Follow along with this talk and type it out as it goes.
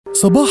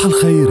صباح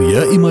الخير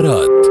يا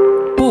إمارات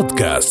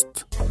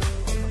بودكاست.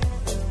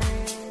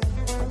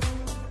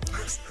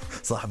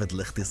 صاحبة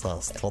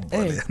الاختصاص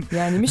تفضل.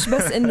 يعني مش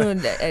بس انه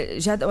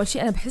جاد، اول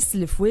شيء انا بحس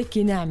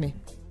الفواكه ناعمه،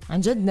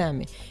 عن جد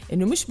ناعمة،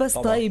 إنه مش بس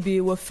طبعا.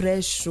 طيبة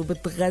وفريش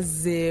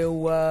وبتغذي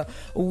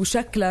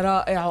وشكلها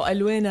رائع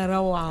وألوانها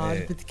روعة،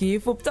 عرفت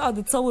كيف؟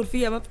 وبتقعد تصور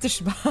فيها ما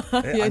بتشبع.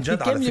 يعني عن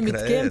جد على فكرة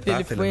متكاملة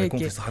لما يكون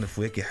في الفواكه. صحن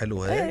فواكه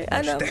حلو هيك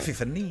مش تحفي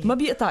فنية، ما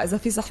بيقطع إذا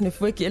في صحن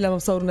فواكه إلا ما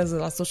بصور نزل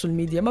على السوشيال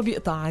ميديا، ما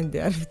بيقطع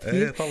عندي، عرفت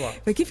كيف؟ طبعا.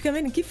 فكيف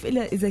كمان كيف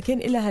إذا كان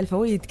لها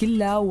هالفوائد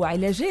كلها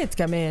وعلاجات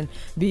كمان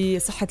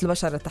بصحة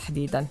البشرة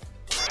تحديدا.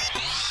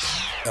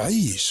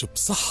 عيش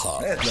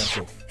بصحة.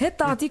 هيك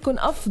تعطيكم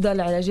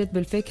أفضل علاجات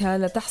بالفاكهة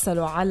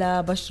لتحصلوا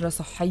على بشرة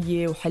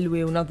صحية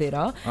وحلوة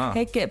ونضرة.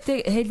 هيك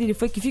هيدي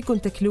الفواكه فيكم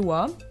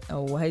تاكلوها،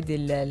 أو هيدي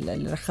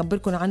اللي رح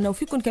خبركم عنها،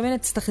 وفيكم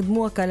كمان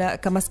تستخدموها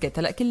كماسكات.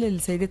 هلا كل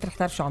السيدات رح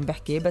تعرف شو عم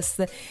بحكي،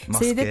 بس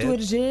سيدات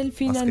ورجال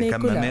فينا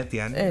ناكلها.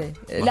 يعني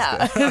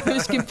لا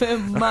مش كيف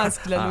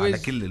ماسك للوجه. على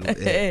كل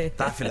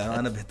تعرفي لأنه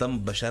أنا بهتم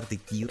ببشرتي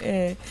كتير.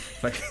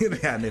 فكير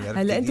يعني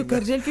هلا انتم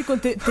كرجال فيكم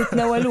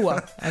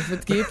تتناولوها،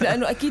 عرفت كيف؟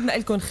 لأنه أكيد ما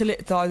لكم خلق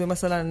تقعدوا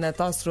مثلا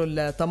تعصروا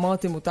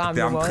الطماطم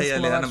وتعملوا ماسك.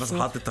 تخيل أنا بس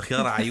حاطط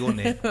الخيارة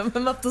عيوني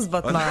ما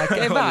بتزبط معك.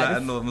 بعرف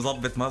لأنه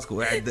مزبط ماسك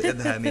وقاعد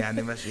أدهن،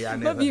 يعني مش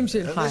يعني ما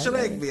بيمشي الحال، مش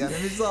راكبة يعني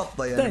مش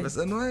ظابطة يعني. طيب. بس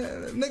إنه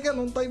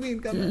نقلهم طيبين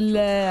كمان.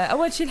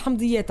 أول شيء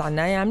الحمضيات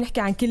عنا، يعني عم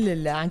نحكي عن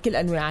كل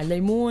أنواع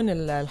الليمون،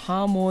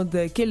 الحامض،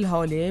 كل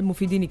هولي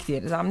مفيدين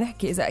كتير. إذا عم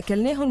نحكي إذا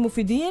أكلناهم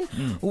مفيدين،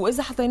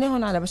 وإذا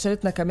حطيناهم على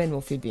بشرتنا كمان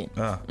مفيدين.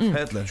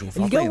 هات لنشوف.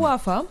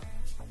 الجوافة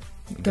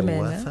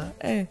كمان.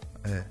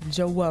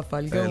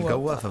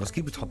 الجوافة بس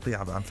كيف بتحطيها؟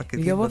 عم فكر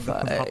كيف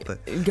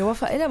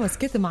الجوافة إلها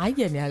مسكات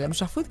معينة. هلا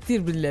مش عفوت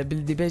كتير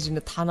بالديباج،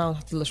 نطحنها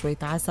ونحط لها شوية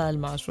عسل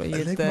مع شوية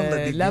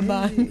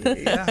لبن.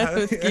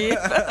 كيف؟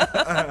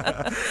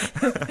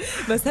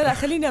 بس هلا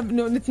خلينا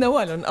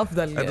نتناولهم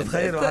أفضل.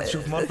 تخيل واحد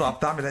شوف مرته عم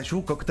تعمل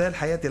شو كوكتيل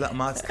حياتي، لا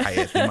ماسك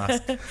حياتي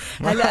ماسك.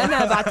 هلا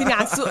أنا بعتيني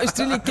على السوق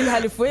اشتري لي كل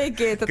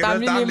هالفواكه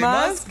تتعملي لي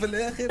ماسك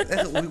بالآخر.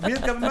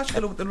 وبيركب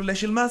المشكلة وبتقول له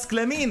ليش الماسك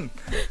لمين؟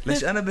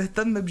 ليش أنا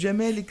بهتم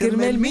بجمالي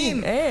كرمال مين؟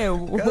 ايه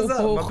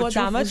وخد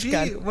على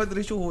مشكل ما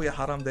ادري شو هو، يا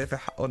حرام دافع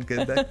حقهم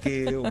كده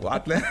دكي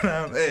وعتلان.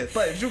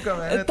 طيب شو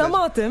كمان؟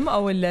 الطماطم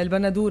او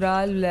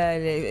البندوره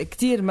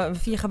كتير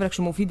في خبرك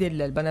شو مفيده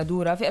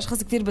البندوره. في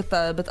اشخاص كتير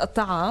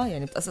بتقطعها،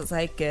 يعني بتقصصها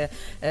هيك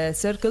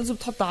سيركلز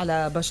وبتحطها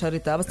على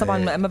بشرتها، بس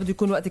طبعا ما بده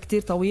يكون وقت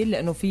كتير طويل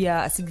لانه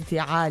فيها اسيديتي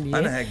عاليه.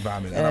 انا هيك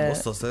بعمل، انا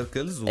بقصها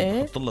سيركلز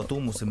وبحط لها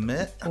ثوم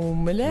وسماء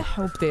وملح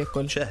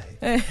وبتاكل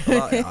شهي.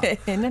 رائعه.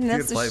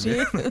 نفس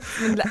الشيء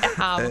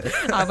بنلقحها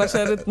على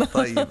بشرتنا.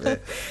 طيب.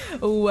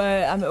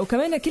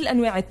 وكمان كل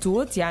انواع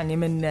التوت، يعني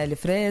من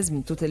الفريز، من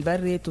التوت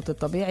البري، التوت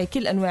الطبيعي،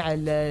 كل انواع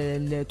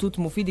التوت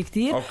مفيد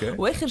كتير.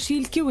 واخر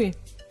شيء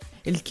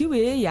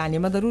الكيوي يعني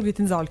ما ضروري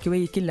تنزعوا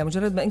الكيوي كلها،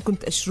 مجرد ما انكم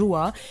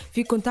تقشروها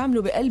فيكم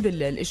تعملوا بقلب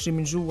القشر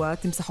من جوا،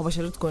 تمسحوا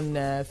بشرتكم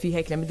فيه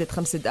هيك لمدة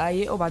 5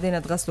 دقايق،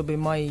 وبعدين تغسلوا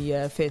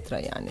بمي فاترة.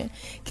 يعني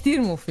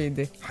كتير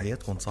مفيدة.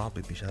 حياتكم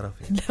صعبة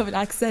بشرفي. لا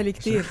بالعكس سهل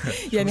كتير.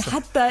 يعني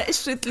حتى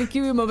قشرة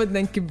الكيوي ما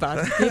بدنا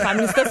نكبها، كيف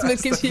عم نستثمر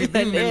كل شيء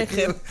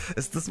للآخر.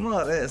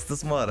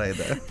 استثمار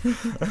هيدا.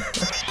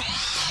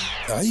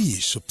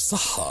 عيش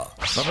بصحة.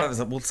 ما بعرف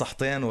إذا بقول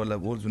صحتين ولا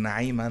بقول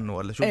نعيما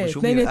ولا شو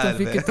اثنيناتهم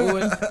فيك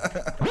تقول.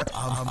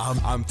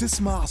 عم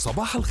تسمع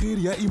صباح الخير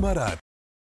يا إمارات.